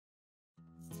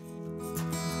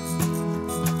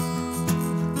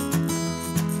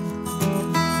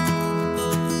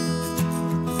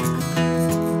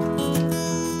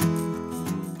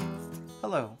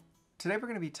Today we're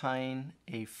going to be tying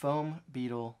a foam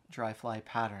beetle dry fly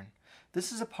pattern.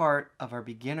 This is a part of our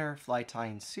beginner fly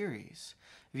tying series.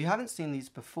 If you haven't seen these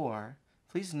before,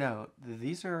 please note that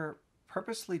these are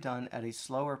purposely done at a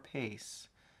slower pace,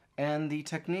 and the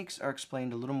techniques are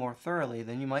explained a little more thoroughly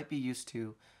than you might be used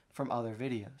to from other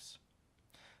videos.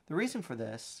 The reason for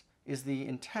this is the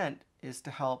intent is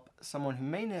to help someone who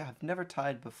may have never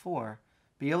tied before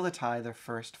be able to tie their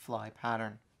first fly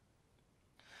pattern.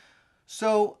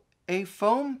 So a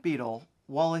foam beetle,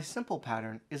 while a simple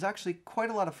pattern, is actually quite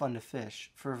a lot of fun to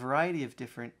fish for a variety of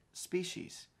different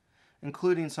species,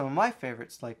 including some of my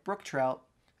favorites like brook trout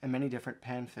and many different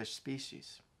panfish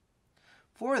species.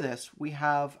 For this, we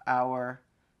have our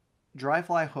dry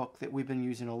fly hook that we've been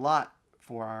using a lot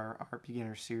for our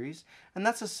beginner series, and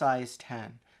that's a size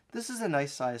 10. This is a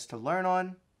nice size to learn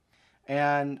on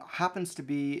and happens to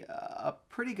be a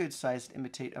pretty good size to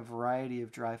imitate a variety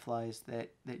of dry flies that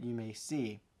you may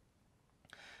see.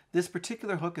 This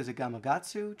particular hook is a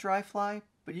Gamakatsu dry fly,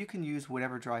 but you can use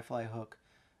whatever dry fly hook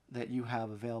that you have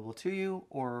available to you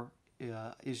or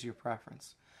is your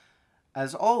preference.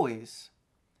 As always,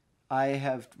 I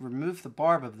have removed the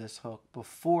barb of this hook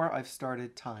before I've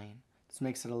started tying. This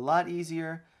makes it a lot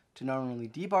easier to not only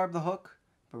debarb the hook,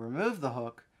 but remove the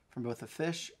hook from both the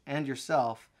fish and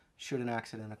yourself should an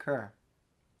accident occur.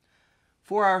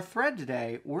 For our thread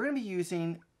today, we're going to be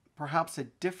using perhaps a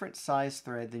different size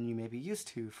thread than you may be used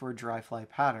to for a dry fly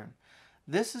pattern.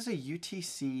 This is a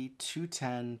UTC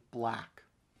 210 black.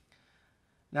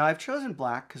 Now I've chosen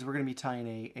black because we're going to be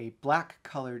tying a black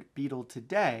colored beetle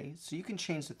today, so you can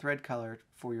change the thread color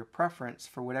for your preference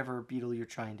for whatever beetle you're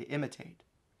trying to imitate.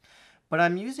 But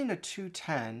I'm using a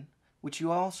 210, which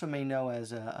you also may know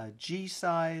as a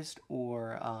G-sized,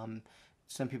 or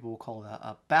some people will call it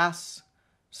a bass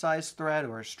size thread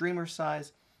or a streamer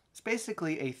size. It's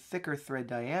basically a thicker thread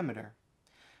diameter.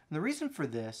 And the reason for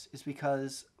this is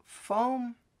because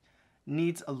foam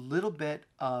needs a little bit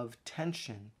of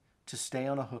tension to stay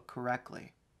on a hook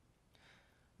correctly.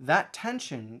 That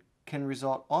tension can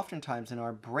result oftentimes in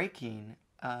our breaking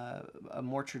a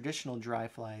more traditional dry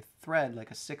fly thread like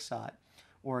a 6/0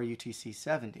 or a UTC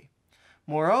 70.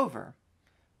 Moreover,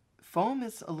 foam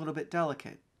is a little bit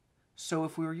delicate. So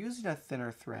if we were using a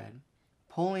thinner thread,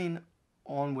 pulling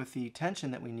on with the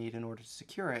tension that we need in order to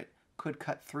secure it could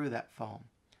cut through that foam,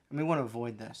 and we want to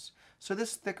avoid this. So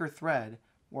this thicker thread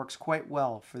works quite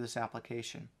well for this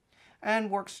application and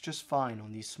works just fine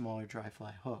on these smaller dry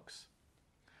fly hooks.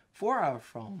 For our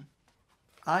foam,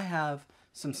 I have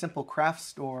some simple craft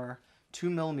store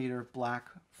 2mm black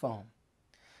foam.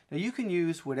 Now you can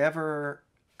use whatever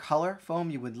color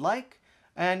foam you would like,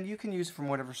 and you can use from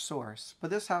whatever source, but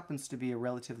this happens to be a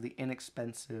relatively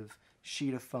inexpensive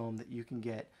sheet of foam that you can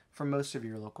get from most of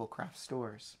your local craft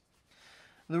stores.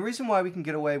 And the reason why we can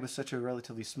get away with such a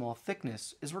relatively small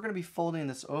thickness is we're going to be folding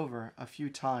this over a few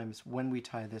times when we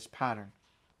tie this pattern.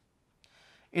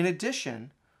 In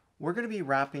addition, we're going to be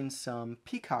wrapping some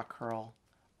Peacock Hurl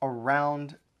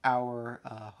around our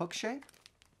hook shank.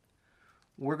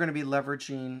 We're going to be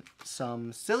leveraging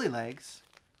some silly legs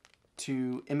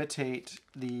to imitate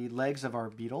the legs of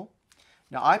our beetle.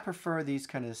 Now I prefer these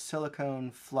kind of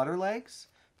silicone flutter legs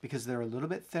because they're a little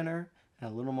bit thinner and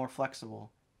a little more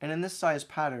flexible. And in this size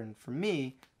pattern, for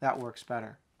me, that works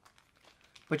better.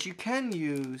 But you can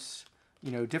use,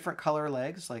 different color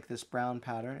legs like this brown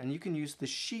pattern, and you can use the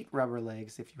sheet rubber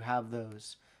legs if you have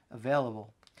those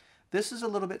available. This is a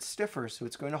little bit stiffer, so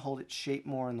it's going to hold its shape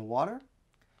more in the water.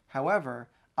 However,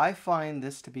 I find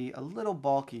this to be a little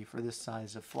bulky for this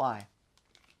size of fly.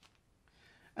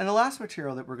 And the last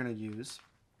material that we're going to use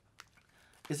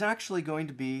is actually going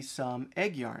to be some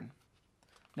egg yarn.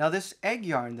 Now this egg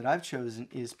yarn that I've chosen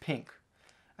is pink.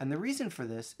 And the reason for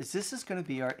this is going to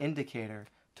be our indicator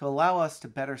to allow us to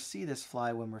better see this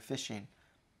fly when we're fishing.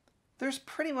 There's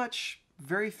pretty much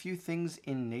very few things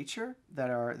in nature that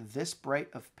are this bright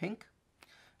of pink,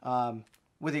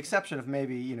 with the exception of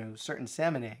maybe, certain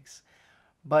salmon eggs.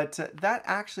 But that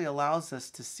actually allows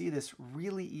us to see this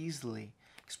really easily,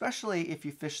 especially if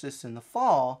you fish this in the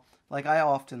fall, like I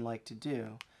often like to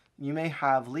do. You may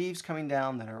have leaves coming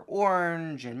down that are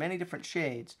orange and many different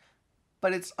shades,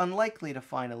 but it's unlikely to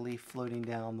find a leaf floating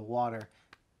down the water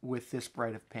with this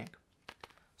bright of pink.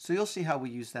 So you'll see how we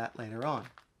use that later on.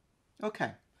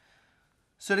 Okay,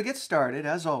 so to get started,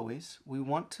 as always, we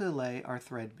want to lay our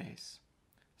thread base.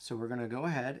 So we're going to go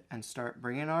ahead and start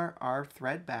bringing our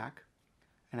thread back.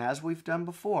 And as we've done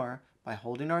before, by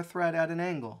holding our thread at an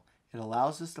angle, it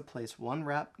allows us to place one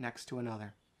wrap next to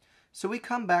another. So we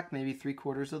come back maybe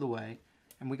 3/4 of the way,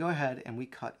 and we go ahead and we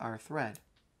cut our thread.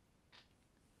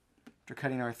 After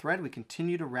cutting our thread, we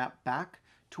continue to wrap back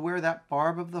to where that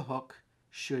barb of the hook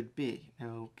should be.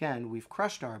 Now again, we've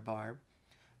crushed our barb,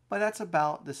 but that's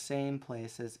about the same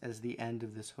place as the end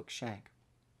of this hook shank.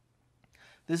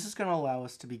 This is going to allow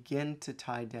us to begin to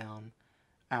tie down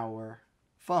our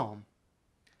foam.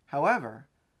 However,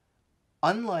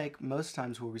 unlike most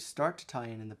times where we start to tie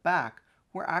in the back,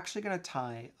 we're actually going to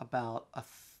tie about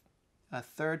a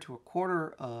third to a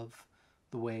quarter of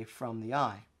the way from the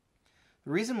eye.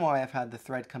 The reason why I've had the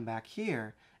thread come back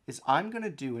here is I'm going to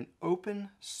do an open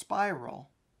spiral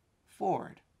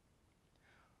forward.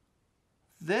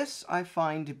 This I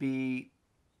find to be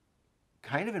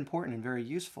kind of important and very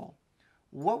useful.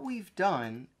 What we've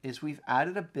done is we've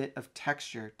added a bit of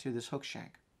texture to this hook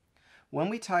shank. When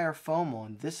we tie our foam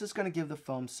on, this is going to give the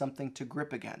foam something to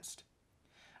grip against.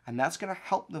 And that's going to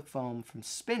help the foam from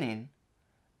spinning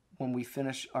when we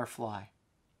finish our fly.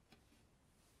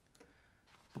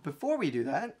 But before we do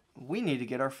that, we need to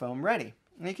get our foam ready.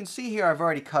 And you can see here I've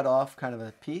already cut off kind of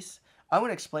a piece. I want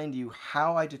to explain to you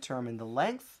how I determine the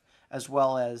length as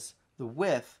well as the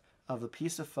width of the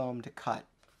piece of foam to cut.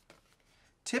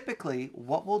 Typically,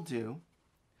 what we'll do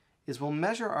is we'll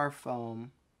measure our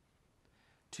foam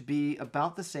to be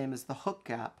about the same as the hook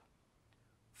gap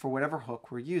for whatever hook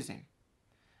we're using.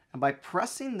 And by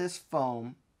pressing this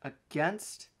foam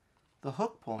against the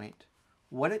hook point,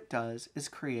 what it does is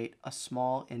create a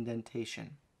small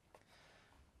indentation.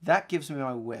 That gives me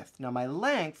my width. Now my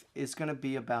length is going to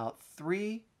be about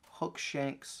 3 hook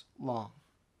shanks long.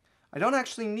 I don't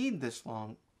actually need this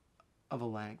long of a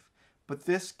length, but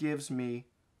this gives me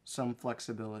some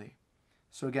flexibility.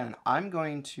 So again, I'm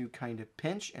going to kind of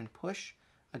pinch and push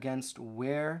against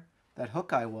where that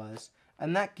hook eye was,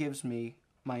 and that gives me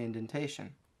my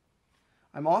indentation.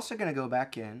 I'm also going to go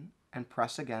back in and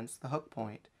press against the hook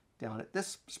point down at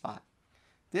this spot.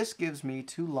 This gives me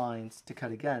 2 lines to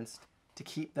cut against to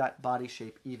keep that body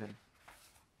shape even.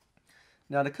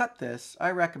 Now to cut this,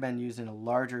 I recommend using a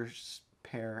larger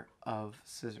pair of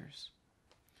scissors.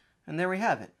 And there we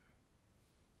have it.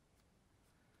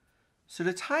 So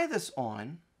to tie this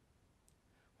on,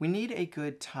 we need a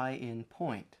good tie-in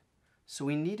point. So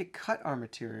we need to cut our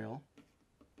material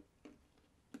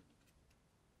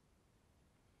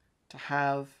to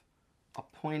have a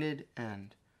pointed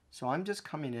end. So I'm just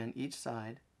coming in each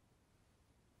side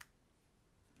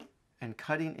and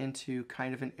cutting into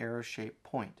kind of an arrow-shaped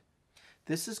point.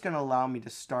 This is going to allow me to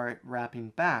start wrapping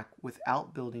back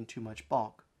without building too much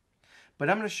bulk. But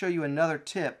I'm going to show you another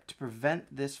tip to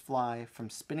prevent this fly from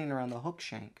spinning around the hook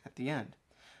shank at the end.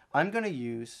 I'm going to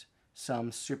use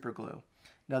some super glue.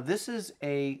 Now this is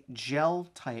a gel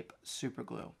type super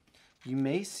glue. You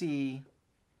may see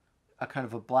a kind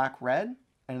of a black-red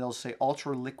and it'll say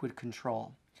ultra liquid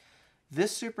control.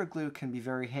 This super glue can be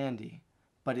very handy,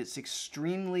 but it's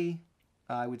extremely,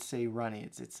 I would say, runny.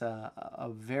 It's a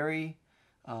very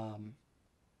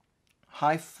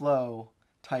high flow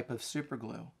type of super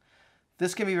glue.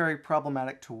 This can be very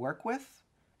problematic to work with,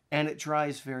 and it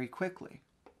dries very quickly.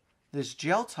 This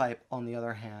gel type, on the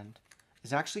other hand,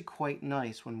 is actually quite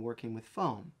nice when working with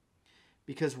foam,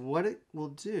 because what it will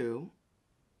do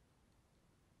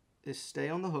is stay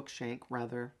on the hook shank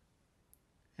rather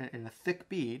in a thick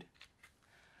bead,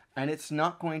 and it's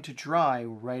not going to dry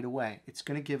right away. It's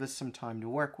going to give us some time to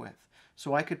work with.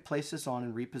 So I could place this on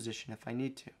and reposition if I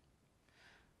need to.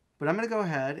 But I'm going to go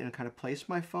ahead and kind of place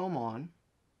my foam on,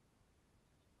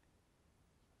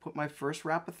 put my first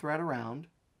wrap of thread around,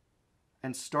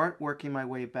 and start working my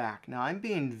way back. Now I'm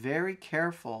being very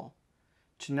careful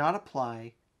to not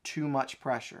apply too much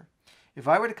pressure. If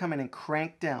I were to come in and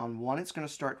crank down, 1, it's going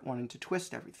to start wanting to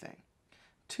twist everything.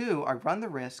 2, I run the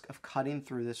risk of cutting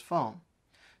through this foam.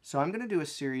 So I'm going to do a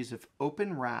series of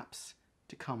open wraps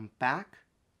to come back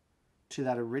to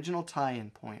that original tie-in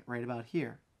point right about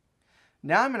here.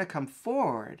 Now I'm going to come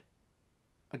forward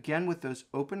again with those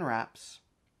open wraps,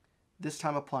 this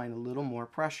time applying a little more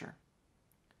pressure.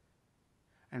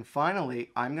 And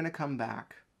finally, I'm going to come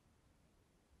back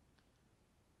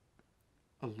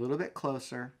a little bit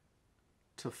closer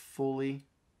to fully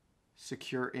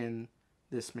secure in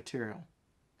this material.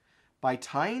 By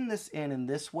tying this in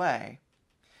this way,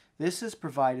 this has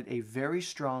provided a very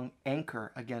strong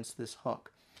anchor against this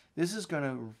hook. This is going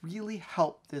to really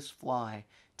help this fly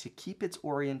to keep its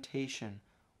orientation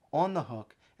on the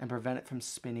hook and prevent it from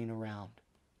spinning around.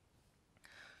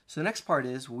 So the next part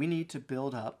is we need to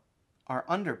build up our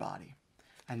underbody,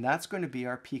 and that's going to be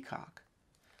our peacock.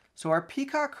 So our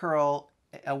peacock Hurl,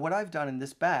 what I've done in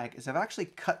this bag is I've actually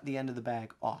cut the end of the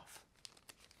bag off.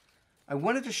 I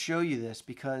wanted to show you this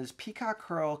because peacock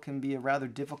Hurl can be a rather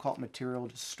difficult material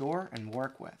to store and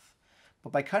work with.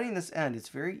 But by cutting this end, it's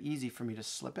very easy for me to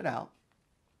slip it out,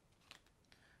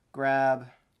 grab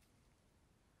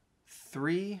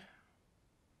 3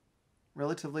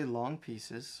 relatively long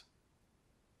pieces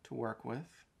to work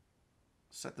with.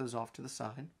 Set those off to the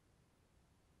side.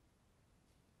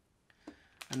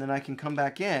 And then I can come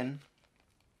back in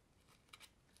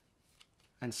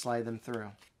and slide them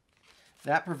through.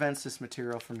 That prevents this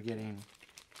material from getting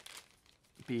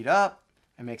beat up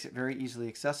and makes it very easily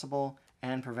accessible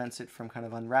and prevents it from kind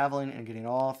of unraveling and getting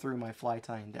all through my fly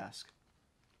tying desk.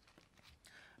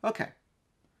 Okay,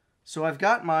 so I've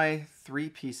got my 3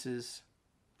 pieces,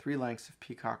 3 lengths of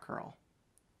Peacock Hurl.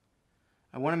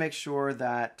 I want to make sure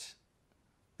that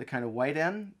the kind of white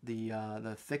end,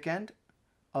 the thick end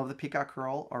of the Peacock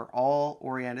Hurl are all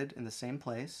oriented in the same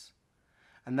place.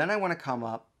 And then I want to come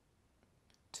up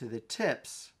to the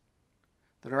tips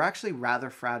that are actually rather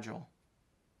fragile.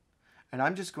 And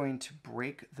I'm just going to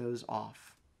break those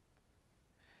off.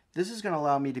 This is going to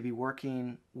allow me to be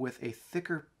working with a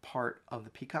thicker part of the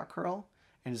Peacock Hurl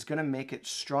and is going to make it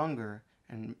stronger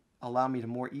and allow me to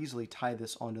more easily tie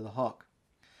this onto the hook.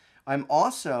 I'm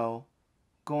also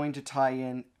going to tie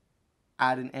in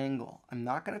at an angle. I'm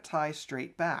not going to tie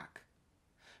straight back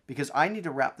because I need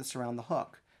to wrap this around the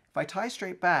hook. If I tie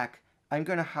straight back, I'm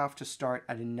going to have to start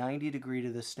at a 90 degree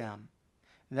to the stem.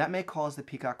 That may cause the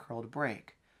Peacock Hurl to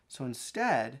break. So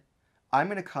instead, I'm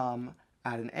going to come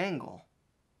at an angle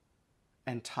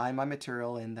and tie my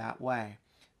material in that way.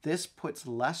 This puts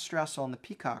less stress on the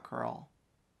Peacock Hurl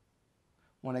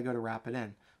when I go to wrap it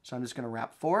in. So I'm just going to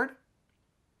wrap forward,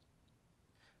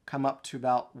 come up to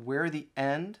about where the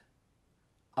end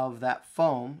of that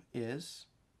foam is,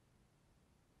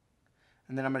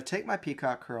 and then I'm going to take my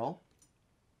Peacock Hurl,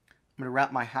 I'm going to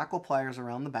wrap my hackle pliers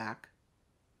around the back,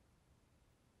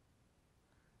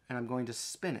 and I'm going to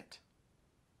spin it.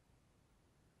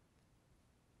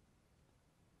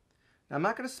 Now I'm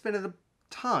not going to spin it a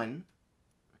ton,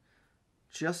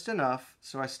 just enough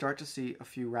so I start to see a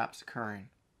few wraps occurring.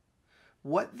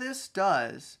 What this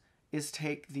does is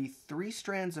take the 3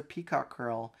 strands of Peacock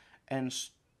Hurl and,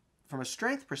 from a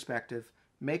strength perspective,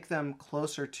 make them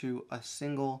closer to a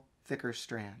single thicker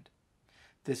strand.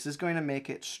 This is going to make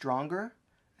it stronger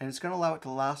and it's going to allow it to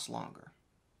last longer.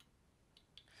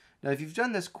 Now, if you've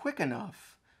done this quick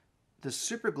enough, the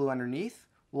super glue underneath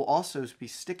will also be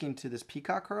sticking to this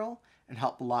Peacock Hurl and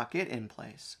help lock it in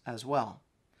place as well.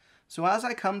 So as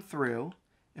I come through,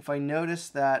 if I notice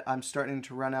that I'm starting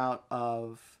to run out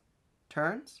of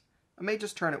turns, I may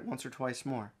just turn it once or twice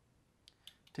more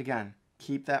to, again,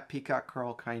 keep that Peacock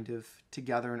Hurl kind of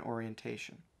together in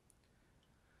orientation.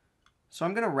 So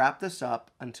I'm going to wrap this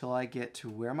up until I get to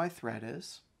where my thread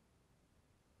is.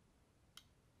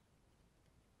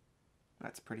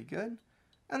 That's pretty good.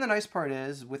 And the nice part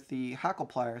is, with the hackle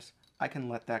pliers, I can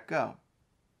let that go.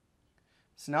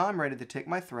 So now I'm ready to take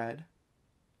my thread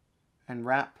and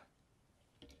wrap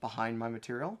behind my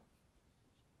material,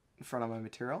 in front of my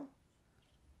material,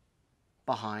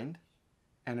 behind,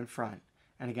 and in front.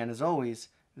 And again, as always,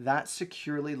 that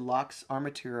securely locks our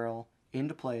material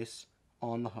into place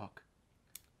on the hook.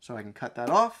 So I can cut that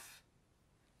off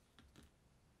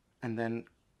and then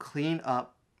clean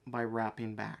up by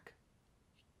wrapping back.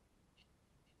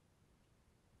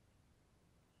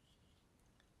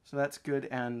 So that's good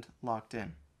and locked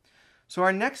in. So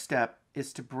our next step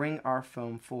is to bring our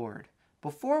foam forward.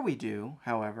 Before we do,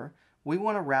 however, we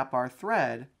want to wrap our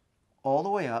thread all the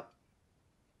way up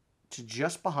to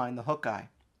just behind the hook eye.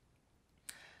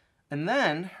 And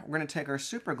then we're going to take our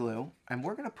super glue and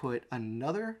we're going to put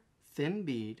another thin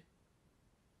bead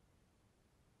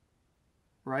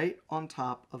right on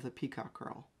top of the Peacock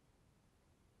Hurl.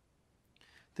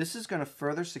 This is going to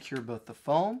further secure both the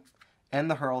foam and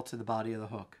the Hurl to the body of the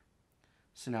hook.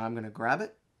 So now I'm going to grab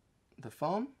it, the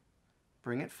foam,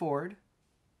 bring it forward,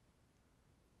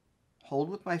 hold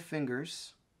with my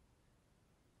fingers,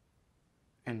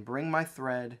 and bring my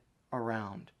thread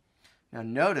around. Now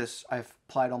notice I've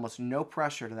applied almost no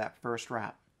pressure to that first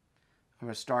wrap. I'm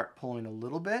going to start pulling a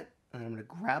little bit, and I'm going to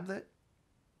grab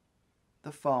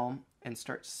the foam and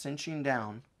start cinching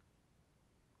down.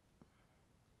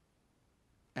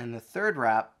 And the third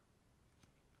wrap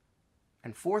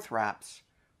and fourth wraps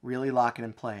really lock it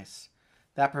in place.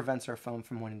 That prevents our foam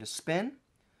from wanting to spin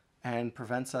and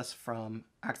prevents us from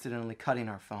accidentally cutting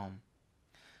our foam.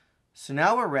 So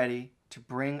now we're ready to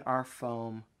bring our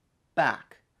foam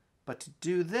back. But to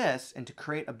do this and to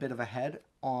create a bit of a head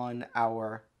on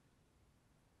our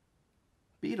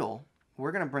Beatle,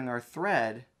 we're going to bring our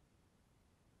thread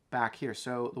back here.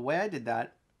 So the way I did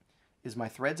that is my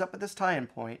thread's up at this tie-in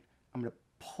point. I'm going to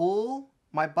pull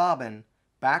my bobbin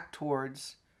back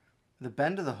towards the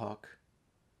bend of the hook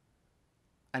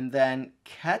and then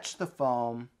catch the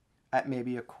foam at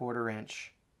maybe a 1/4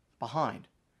 inch behind.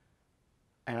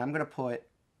 And I'm going to put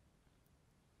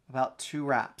about 2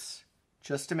 wraps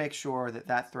just to make sure that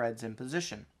that thread's in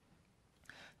position.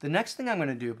 The next thing I'm going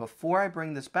to do before I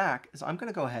bring this back is I'm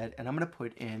going to go ahead and I'm going to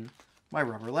put in my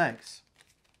rubber legs.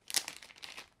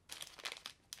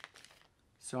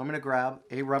 So I'm going to grab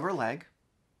a rubber leg.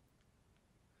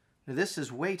 Now this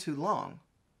is way too long,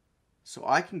 so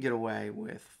I can get away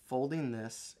with folding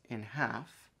this in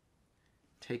half,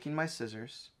 taking my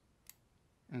scissors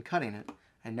and cutting it,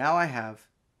 and now I have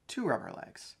 2 rubber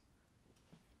legs.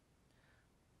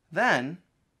 Then,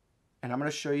 and I'm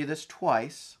going to show you this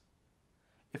twice,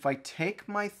 if I take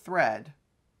my thread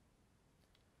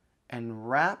and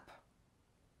wrap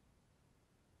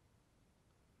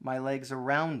my legs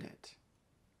around it,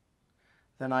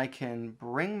 then I can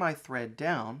bring my thread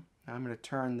down. I'm going to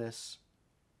turn this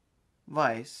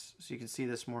vise so you can see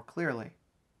this more clearly.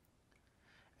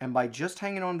 And by just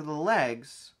hanging onto the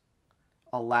legs,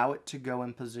 allow it to go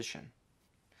in position.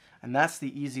 And that's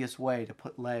the easiest way to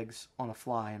put legs on a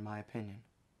fly, in my opinion.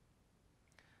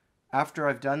 After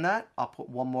I've done that, I'll put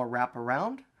one more wrap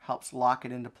around, helps lock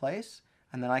it into place,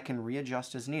 and then I can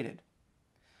readjust as needed.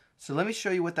 So let me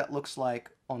show you what that looks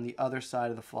like on the other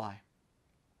side of the fly.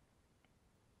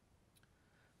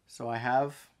 So I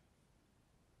have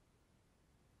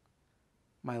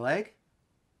my leg.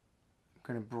 I'm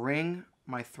going to bring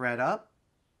my thread up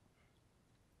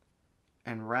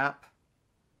and wrap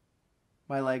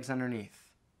my legs underneath.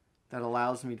 That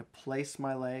allows me to place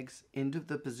my legs into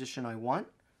the position I want,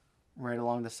 right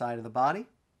along the side of the body.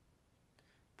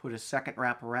 Put a second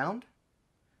wrap around,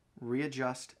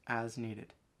 readjust as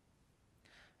needed.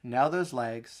 Now those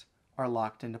legs are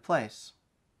locked into place.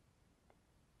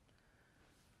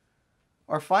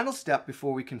 Our final step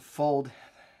before we can fold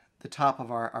the top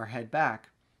of our head back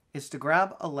is to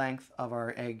grab a length of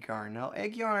our egg yarn. Now,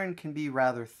 egg yarn can be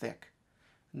rather thick.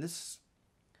 And this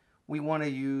we want to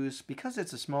use, because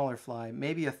it's a smaller fly,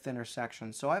 maybe a thinner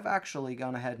section. So I've actually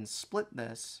gone ahead and split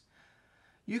this.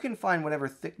 You can find whatever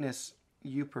thickness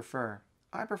you prefer.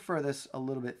 I prefer this a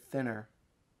little bit thinner,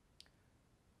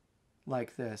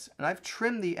 like this. And I've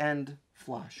trimmed the end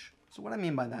flush. So what I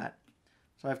mean by that,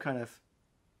 so I've kind of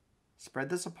spread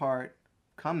this apart,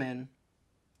 come in,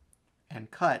 and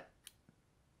cut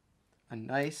a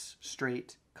nice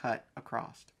straight cut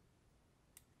across.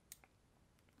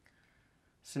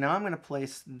 So now I'm going to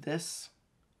place this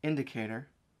indicator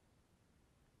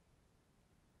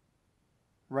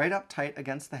right up tight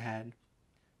against the head,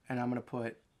 and I'm going to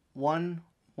put one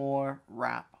more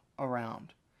wrap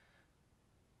around.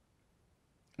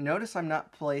 Notice I'm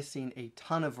not placing a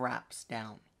ton of wraps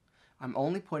down. I'm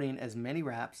only putting as many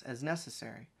wraps as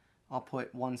necessary. I'll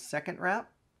put 1 second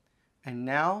wrap, and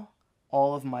now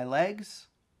all of my legs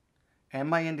and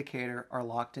my indicator are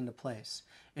locked into place.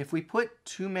 If we put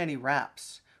too many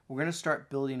wraps, we're going to start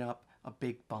building up a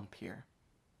big bump here.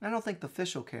 I don't think the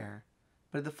fish will care,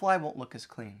 but the fly won't look as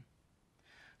clean.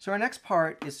 So our next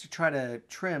part is to try to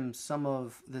trim some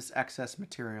of this excess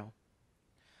material.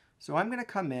 So I'm going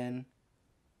to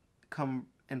come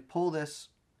and pull this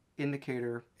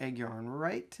indicator egg yarn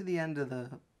right to the end of the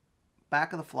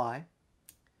back of the fly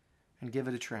and give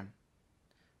it a trim.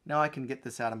 Now I can get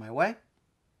this out of my way,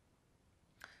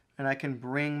 and I can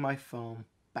bring my foam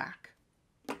back.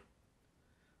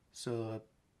 So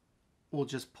we'll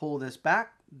just pull this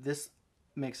back. This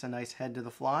makes a nice head to the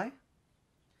fly,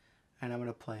 and I'm going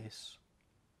to place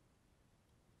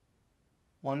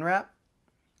 1 wrap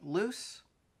loose,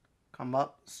 come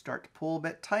up, start to pull a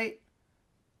bit tight,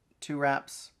 2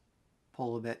 wraps,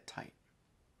 pull a bit tight.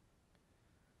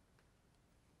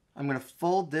 I'm going to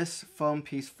fold this foam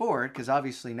piece forward because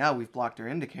obviously now we've blocked our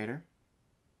indicator.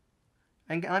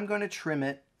 And I'm going to trim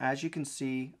it, as you can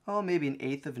see, maybe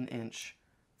 1/8 of an inch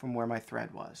from where my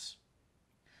thread was.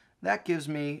 That gives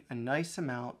me a nice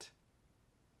amount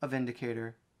of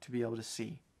indicator to be able to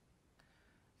see.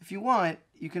 If you want,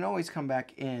 you can always come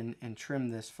back in and trim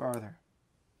this farther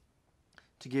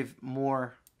to give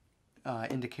more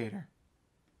indicator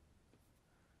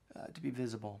to be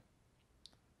visible.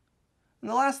 And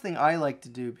the last thing I like to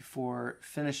do before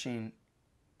finishing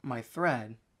my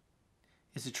thread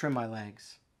is to trim my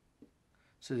legs.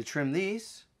 So to trim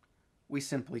these, we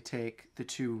simply take the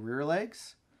 2 rear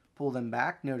legs, pull them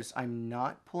back. Notice I'm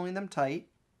not pulling them tight,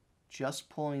 just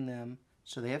pulling them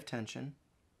so they have tension,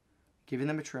 giving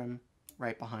them a trim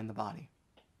right behind the body.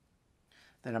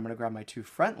 Then I'm going to grab my 2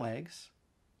 front legs,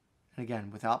 and again,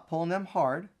 without pulling them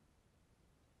hard,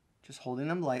 just holding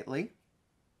them lightly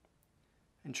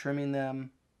and trimming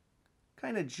them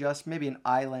kind of just maybe an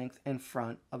eye length in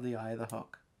front of the eye of the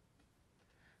hook.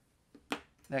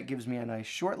 That gives me a nice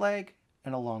short leg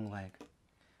and a long leg.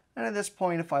 And at this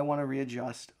point, if I want to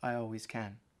readjust, I always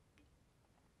can.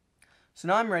 So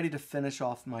now I'm ready to finish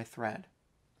off my thread.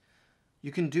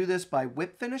 You can do this by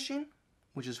whip finishing,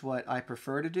 which is what I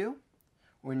prefer to do.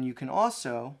 Or you can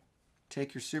also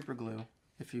take your super glue,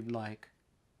 if you'd like,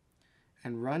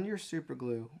 and run your super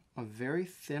glue a very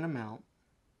thin amount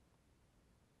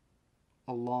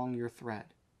along your thread.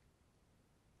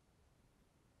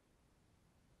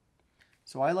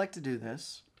 So I like to do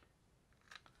this.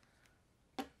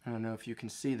 I don't know if you can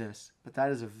see this, but that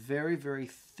is a very, very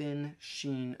thin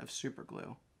sheen of super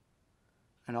glue.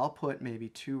 And I'll put maybe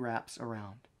 2 wraps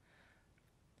around.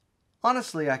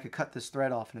 Honestly, I could cut this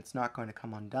thread off and it's not going to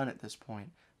come undone at this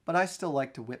point, but I still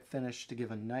like to whip finish to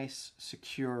give a nice,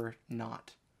 secure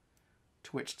knot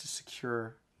to which to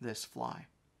secure this fly.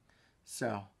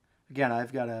 So, again,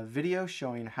 I've got a video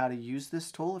showing how to use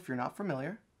this tool if you're not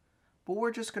familiar, but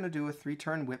we're just going to do a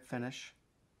 3-turn whip finish.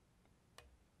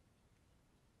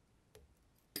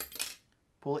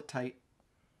 Pull it tight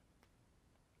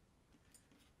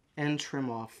and trim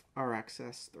off our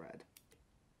excess thread.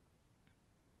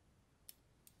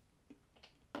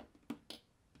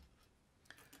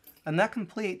 And that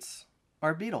completes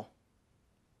our beetle.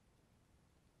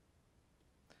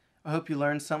 I hope you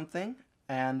learned something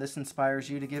and this inspires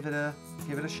you to give it a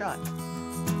shot.